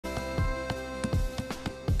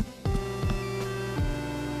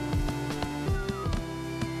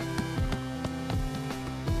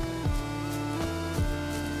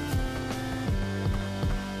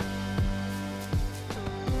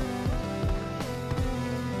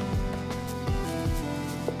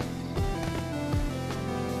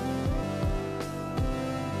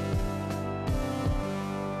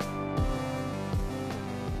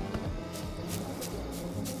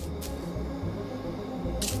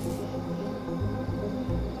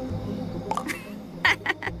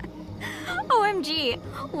OMG,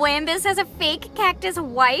 Wambus has a fake cactus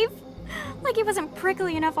wife? Like he wasn't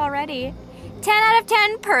prickly enough already. 10 out of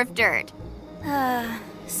 10 perf dirt.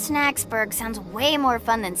 Snaxburg sounds way more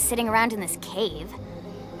fun than sitting around in this cave.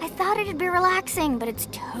 I thought it'd be relaxing, but it's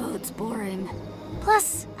totes boring.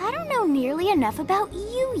 Plus, I don't know nearly enough about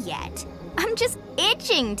you yet. I'm just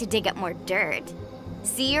itching to dig up more dirt.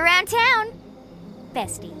 See you around town,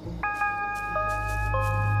 bestie.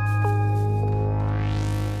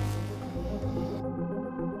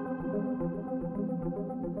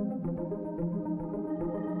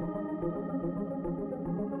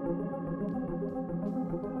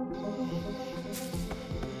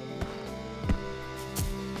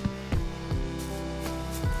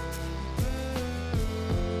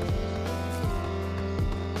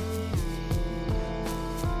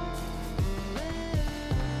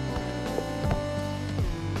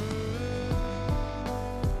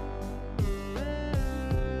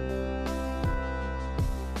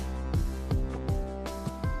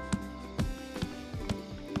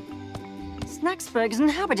 Snaxburg is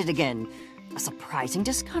inhabited again. A surprising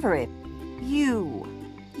discovery. You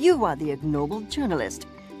are the ignoble journalist.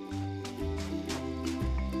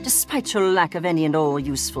 Despite your lack of any and all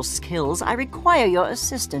useful skills, I require your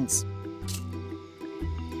assistance.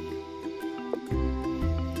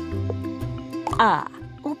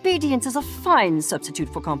 Obedience is a fine substitute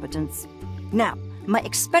for competence. Now, my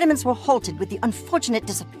experiments were halted with the unfortunate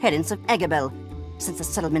disappearance of Agabel. Since the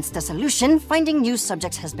settlement's dissolution, finding new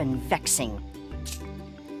subjects has been vexing.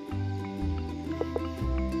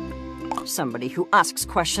 Somebody who asks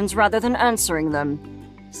questions rather than answering them.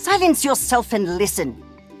 Silence yourself and listen.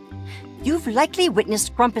 You've likely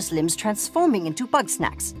witnessed grumpis limbs transforming into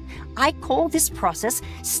Bugsnax. I call this process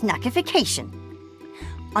snackification.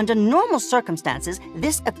 Under normal circumstances,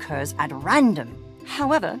 this occurs at random.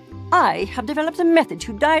 However, I have developed a method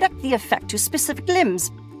to direct the effect to specific limbs.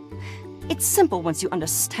 It's simple once you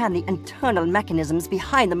understand the internal mechanisms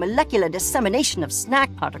behind the molecular dissemination of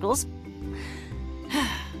snack particles.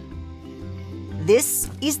 This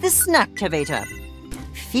is the snacktivator.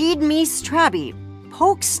 Feed me Strabby.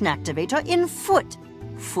 Poke snacktivator in foot.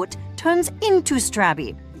 Foot turns into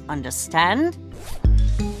Strabby. Understand?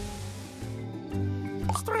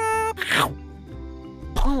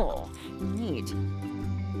 Oh, neat.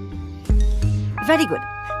 Very good.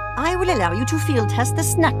 I will allow you to field test the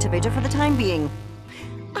snacktivator for the time being.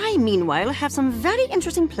 I, meanwhile, have some very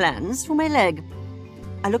interesting plans for my leg.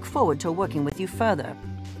 I look forward to working with you further.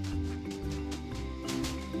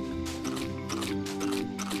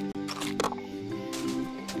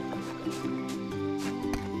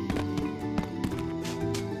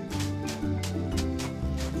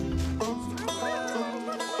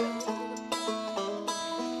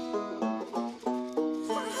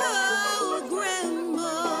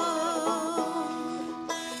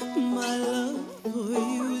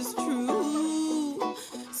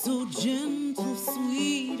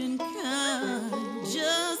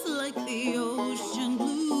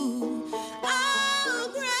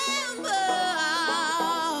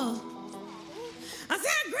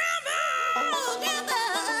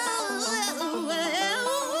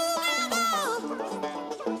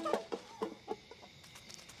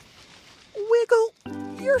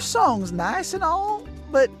 Your song's nice and all,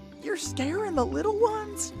 but you're scaring the little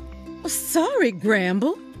ones? Sorry,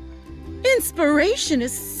 Gramble. Inspiration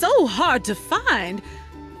is so hard to find.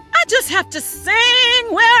 I just have to sing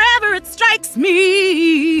wherever it strikes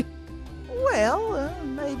me. Well,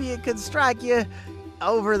 maybe it could strike you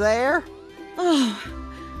over there. Oh,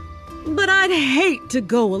 but I'd hate to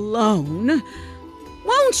go alone.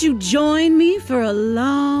 Won't you join me for a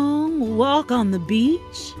long walk on the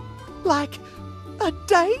beach? Like a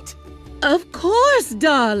date? Of course,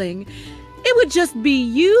 darling. It would just be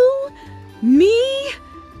you, me,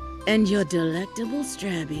 and your delectable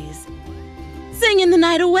Strabbies. Singing the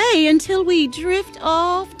night away until we drift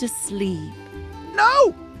off to sleep.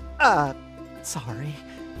 No! Sorry.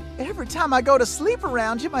 Every time I go to sleep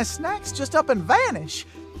around you, my snacks just up and vanish.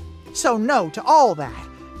 So no to all that.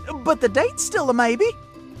 But the date's still a maybe.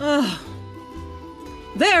 Oh,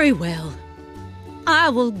 very well. I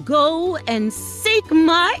will go and seek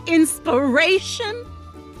my inspiration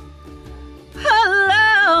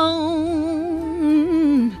alone.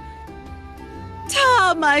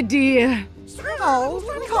 Ta, my dear. Oh,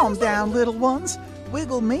 calm down, little ones.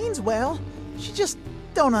 Wiggle means well. She just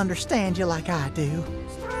don't understand you like I do.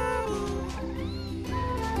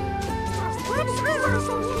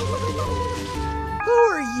 Who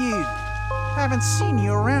are you? Haven't seen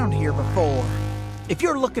you around here before. If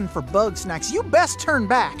you're looking for Bugsnax, you best turn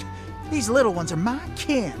back. These little ones are my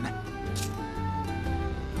kin.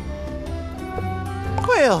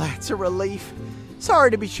 Well, that's a relief.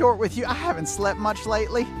 Sorry to be short with you. I haven't slept much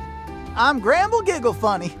lately. I'm Gramble Giggle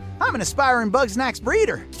Funny. I'm an aspiring Bugsnax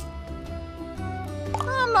breeder.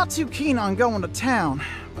 I'm not too keen on going to town,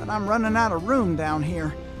 but I'm running out of room down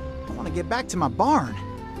here. I want to get back to my barn.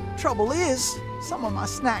 Trouble is, some of my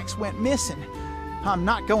snacks went missing. I'm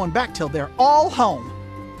not going back till they're all home.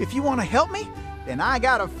 If you want to help me, then I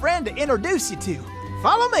got a friend to introduce you to.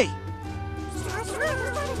 Follow me.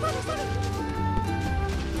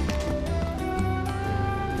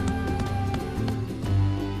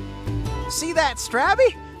 See that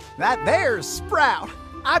Strabby? That there's Sprout.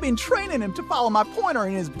 I've been training him to follow my pointer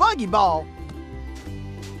in his buggy ball.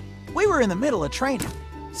 We were in the middle of training.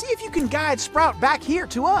 See if you can guide Sprout back here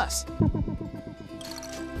to us.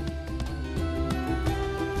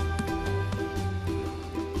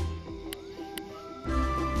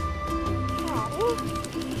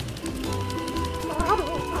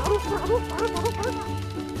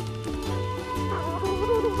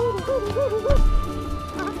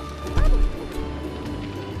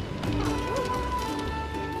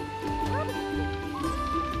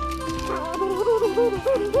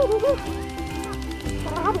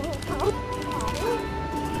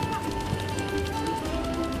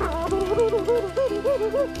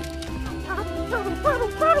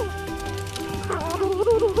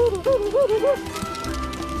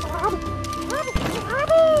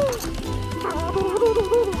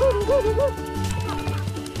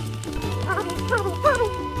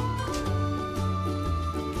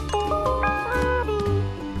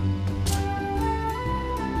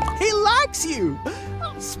 He likes you!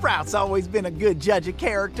 Sprout's always been a good judge of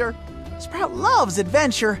character. Sprout loves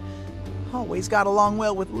adventure. Always got along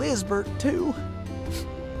well with Lizberth, too.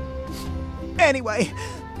 Anyway,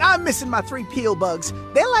 I'm missing my 3 peel bugs.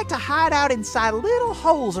 They like to hide out inside little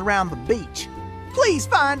holes around the beach. Please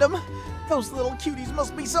find them. Those little cuties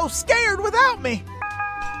must be so scared without me.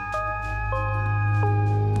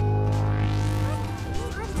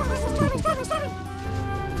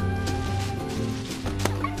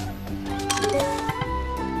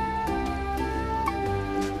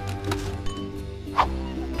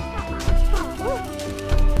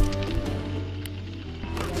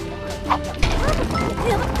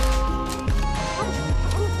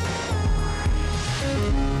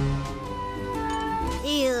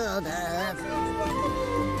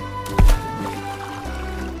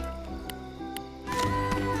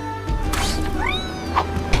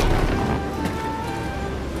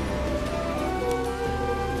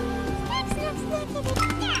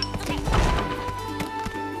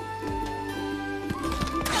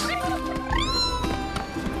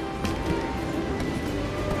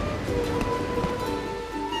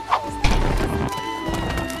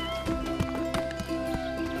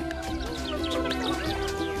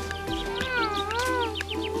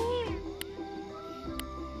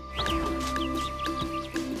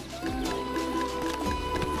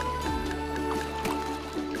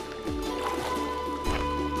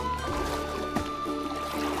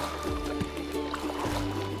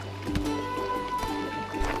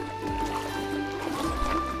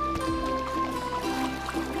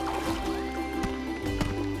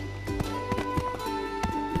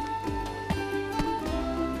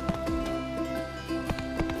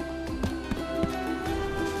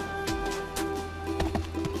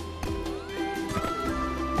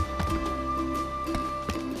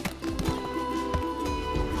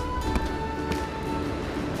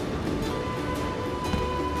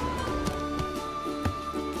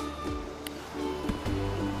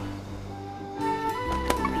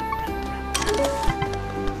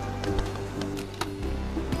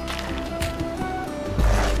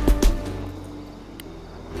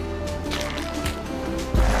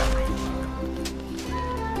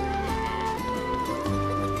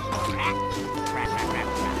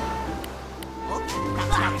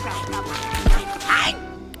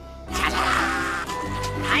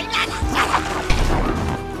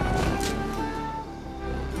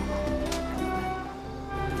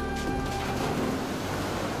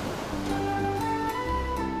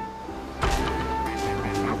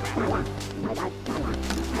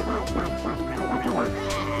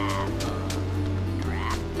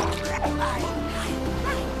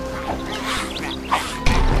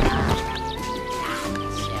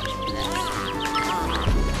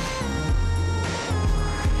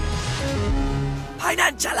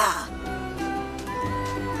 Financiala!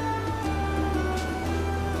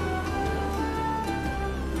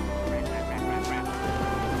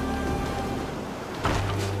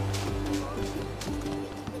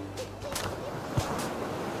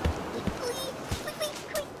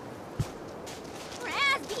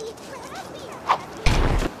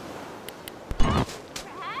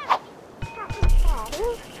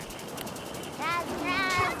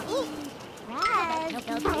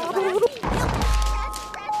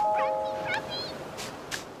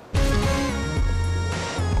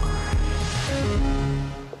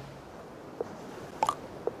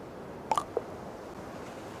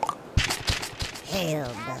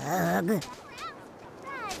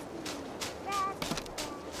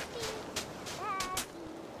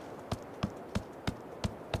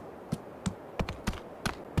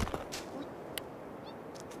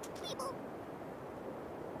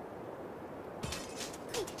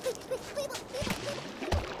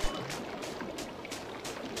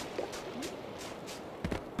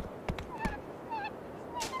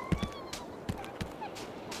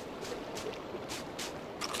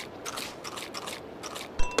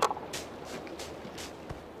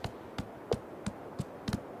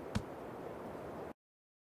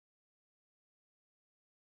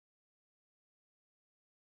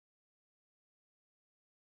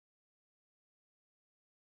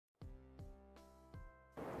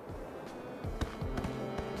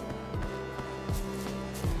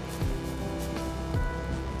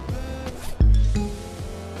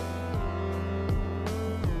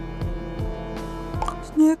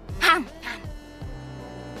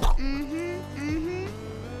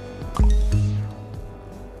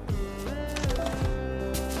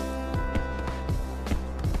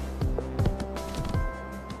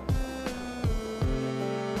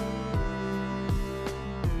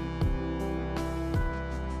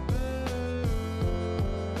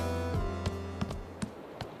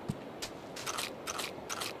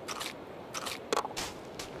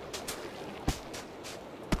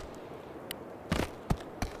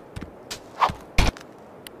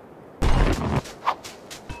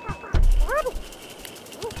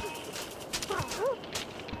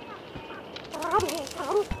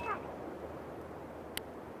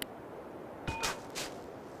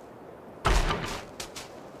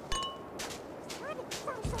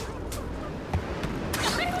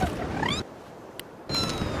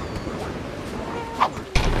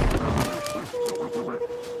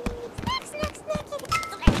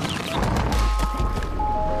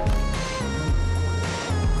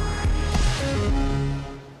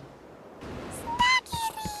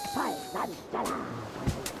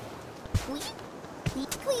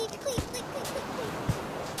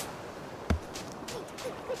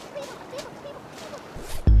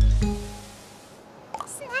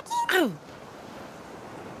 Oh.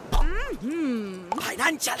 Mm-hmm.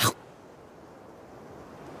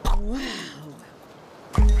 Wow.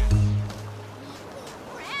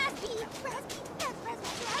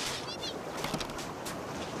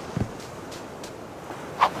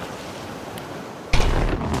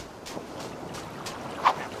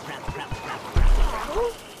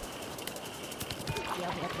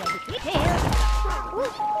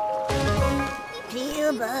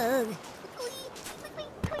 Peel bug.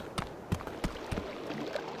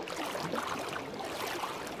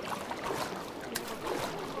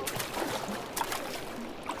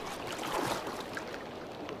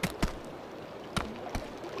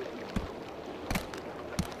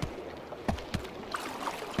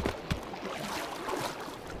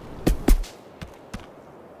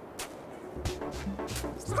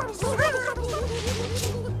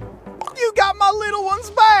 You got my little ones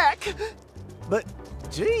back! But,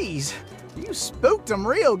 geez, you spooked them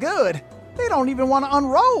real good. They don't even want to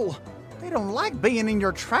unroll. They don't like being in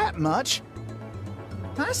your trap much.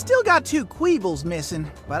 I still got 2 Queebles missing,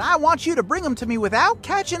 but I want you to bring them to me without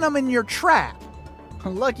catching them in your trap.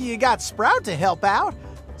 Lucky you got Sprout to help out.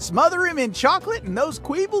 Smother him in chocolate and those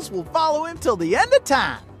Queebles will follow him till the end of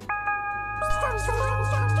time.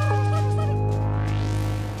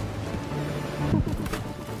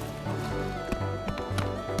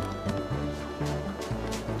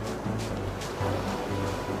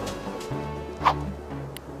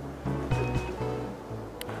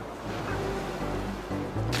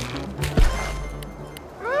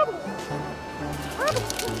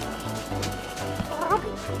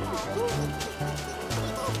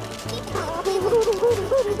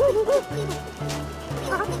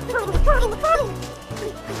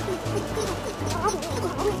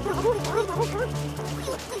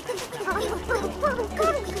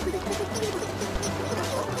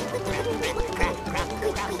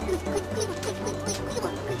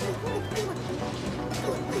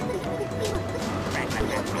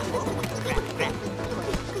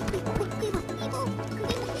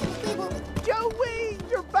 Joey,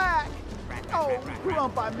 you're back! Oh,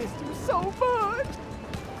 Grump, I missed you so much!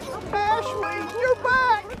 Ashley, you're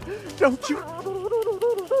back! Don't you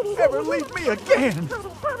ever leave me again!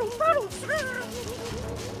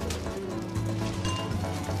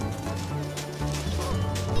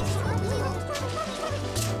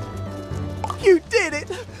 You did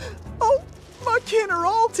it! Oh, my kin are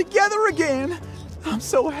all together again! I'm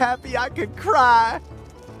so happy I could cry.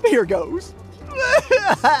 Here goes.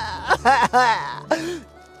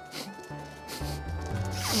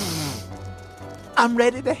 I'm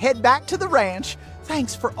ready to head back to the ranch.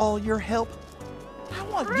 Thanks for all your help. I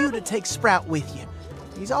want you to take Sprout with you.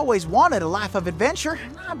 He's always wanted a life of adventure,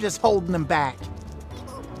 and I'm just holding him back.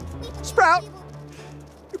 Sprout,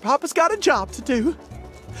 your papa's got a job to do.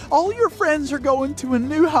 All your friends are going to a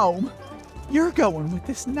new home. You're going with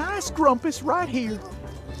this nice grumpus right here.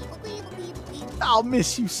 I'll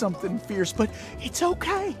miss you something fierce, but it's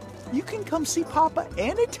okay. You can come see Papa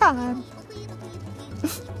anytime.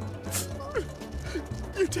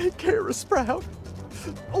 You take care of Sprout,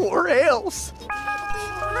 or else.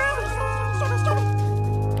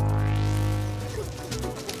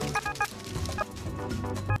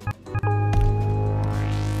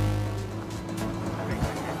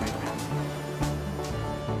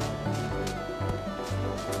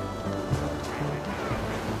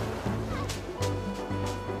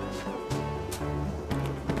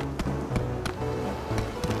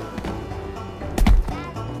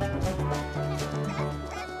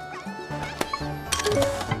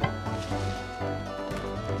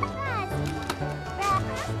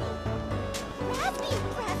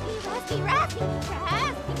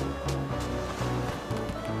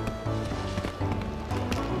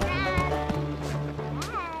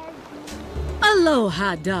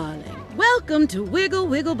 Aloha, darling. Welcome to Wiggle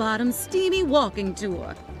Wiggle Bottom's steamy walking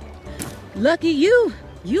tour. Lucky you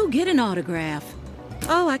get an autograph.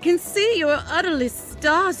 Oh, I can see you're utterly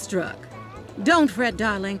starstruck. Don't fret,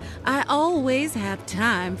 darling. I always have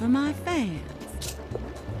time for my fans.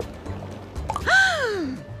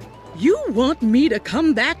 You want me to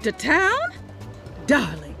come back to town?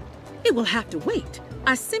 Darling, it will have to wait.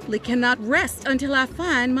 I simply cannot rest until I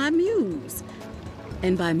find my muse.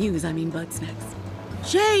 And by muse, I mean Bugsnax.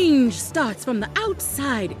 Change starts from the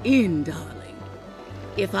outside in, darling.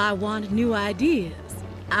 If I want new ideas,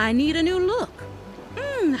 I need a new look.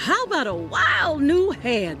 How about a wild new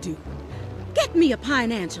hairdo? Get me a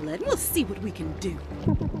pineantula and we'll see what we can do.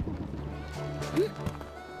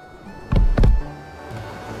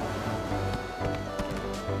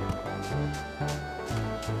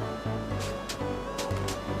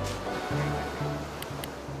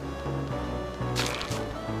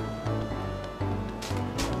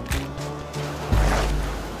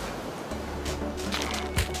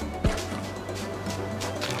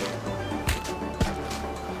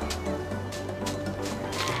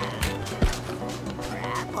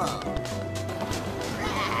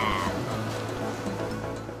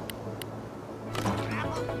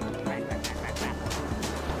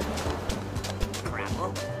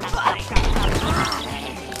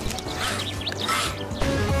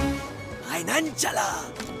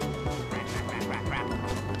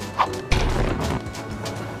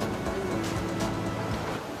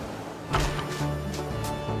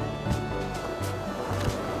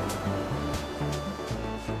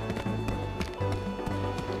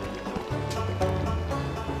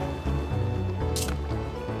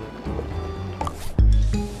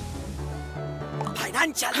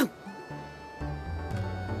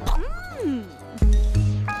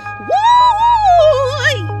 Woo!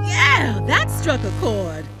 Yeah, that struck a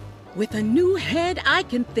chord. With a new head, I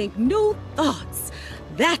can think new thoughts.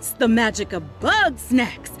 That's the magic of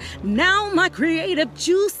Bugsnax. Now my creative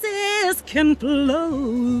juices can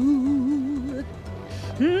flow.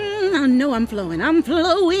 I know I'm flowing. I'm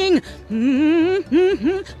flowing.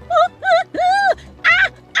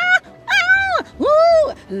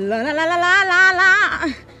 Ooh, la la la la la la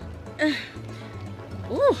la.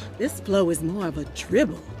 Ooh, this flow is more of a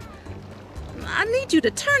dribble. I need you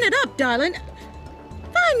to turn it up, darling.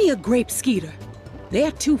 Find me a grape skeeter.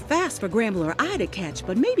 They're too fast for Gramble or I to catch,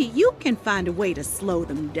 but maybe you can find a way to slow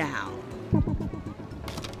them down.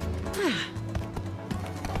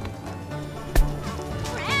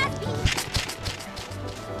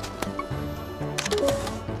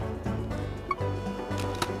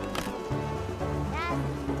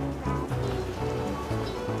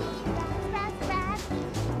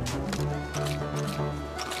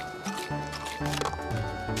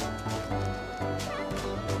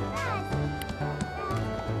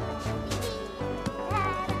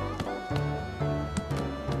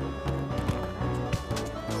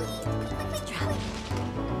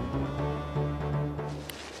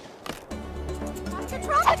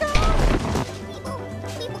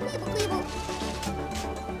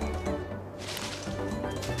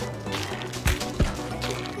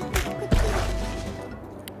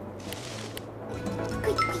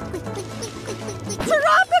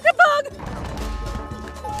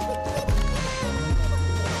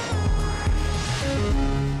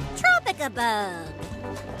 Bug.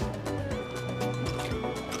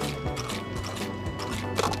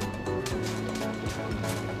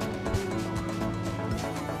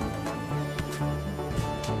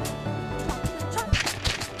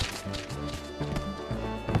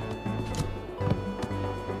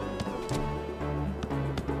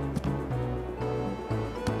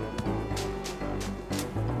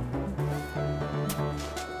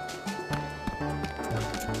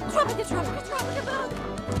 Tropica bug.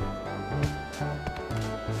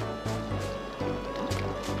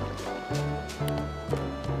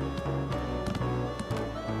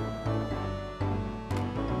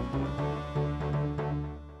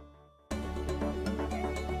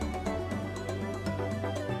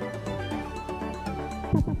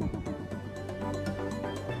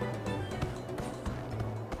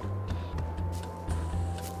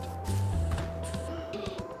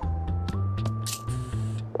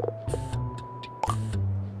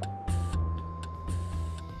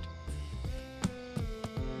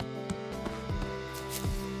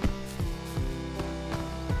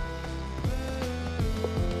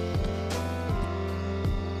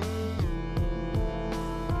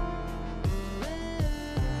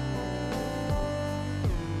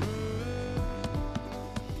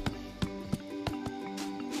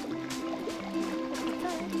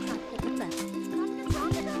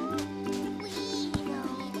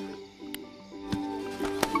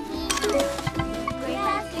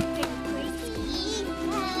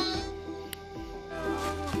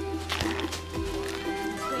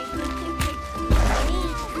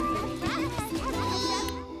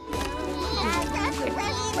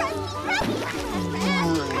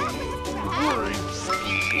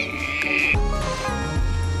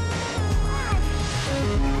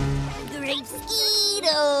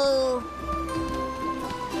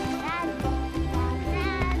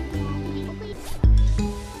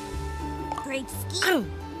 Great ski. Oh.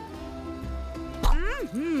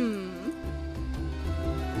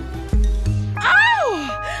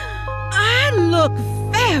 Oh! I look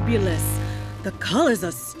fabulous. The colors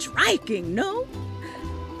are striking, no?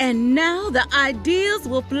 And now the ideas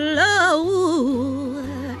will flow.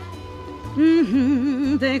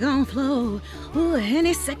 They're gonna flow. Ooh,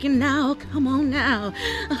 any second now. Come on now.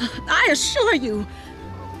 I assure you.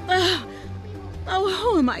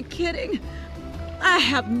 Who am I kidding? I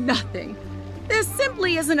have nothing. There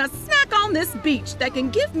simply isn't a snack on this beach that can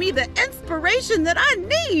give me the inspiration that I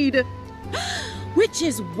need. Which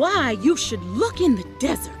is why you should look in the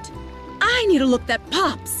desert. I need a look that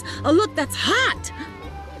pops, a look that's hot.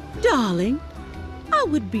 Darling, I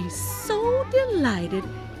would be so delighted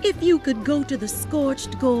if you could go to the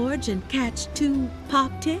scorched gorge and catch 2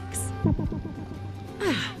 pop ticks.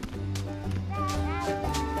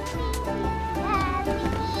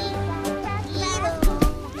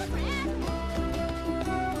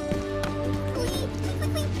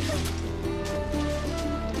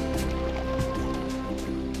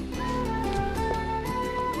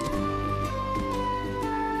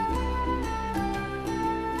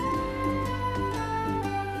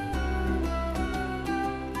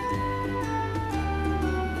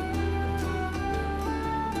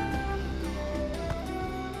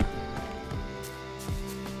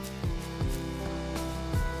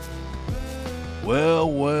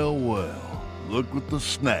 Well, well, well. Look what the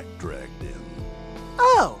snack dragged in.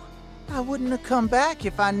 Oh, I wouldn't have come back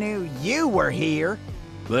if I knew you were here.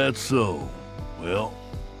 That's so. Well,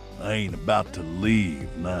 I ain't about to leave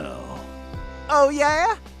now. Oh,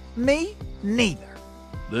 yeah? Me? Neither.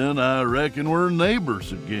 Then I reckon we're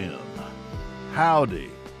neighbors again. Howdy,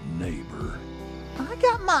 neighbor. I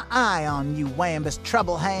got my eye on you, Wambus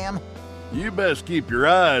Troubleham. You best keep your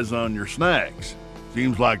eyes on your snacks.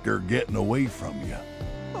 Seems like they're getting away from you.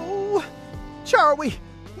 Oh, Charlie,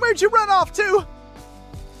 where'd you run off to?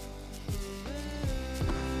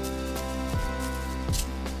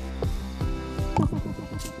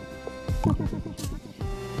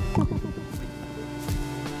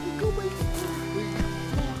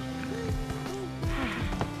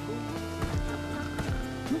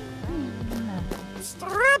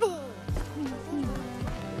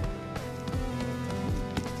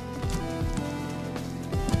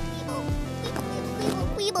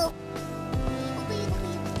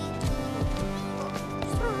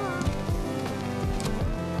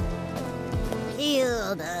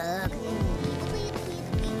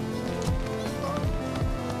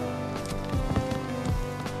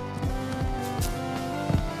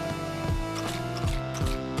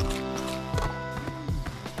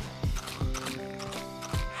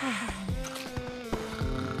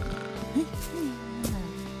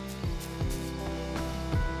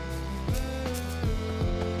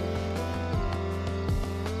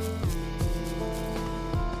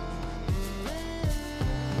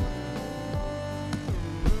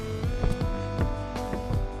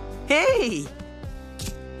 Hey!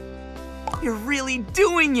 You're really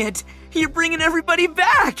doing it! You're bringing everybody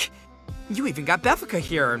back! You even got Beffica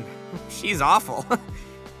here, and she's awful.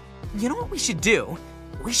 You know what we should do?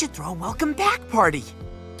 We should throw a welcome back party.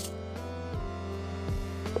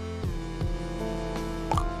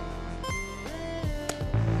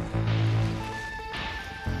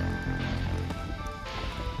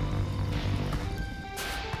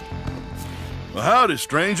 Well, howdy,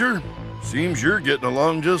 stranger. Seems you're getting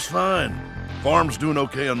along just fine. Farm's doing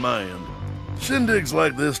okay on my end. Shindigs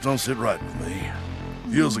like this don't sit right with me.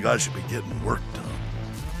 Feels like I should be getting work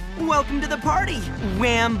done. Welcome to the party,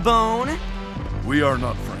 Whambone. We are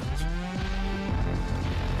not friends.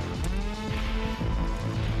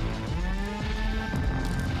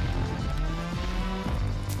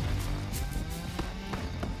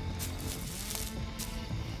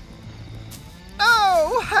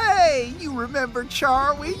 Oh, hey, you remember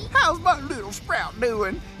Charlie? How's my little sprout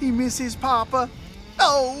doing? He miss his papa?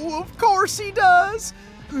 Oh, of course he does.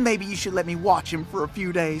 Maybe you should let me watch him for a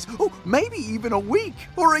few days. Oh, maybe even a week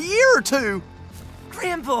or a year or two.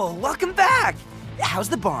 Gramble, welcome back. How's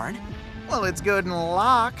the barn? Well, it's good and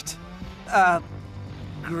locked.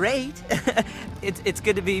 Great. It's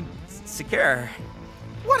good to be secure.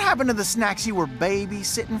 What happened to the snacks you were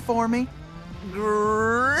babysitting for me?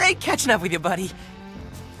 Great catching up with you, buddy.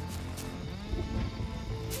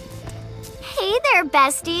 Hey there,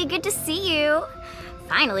 bestie. Good to see you.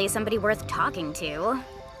 Finally, somebody worth talking to.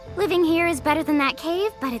 Living here is better than that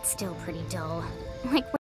cave, but it's still pretty dull. Like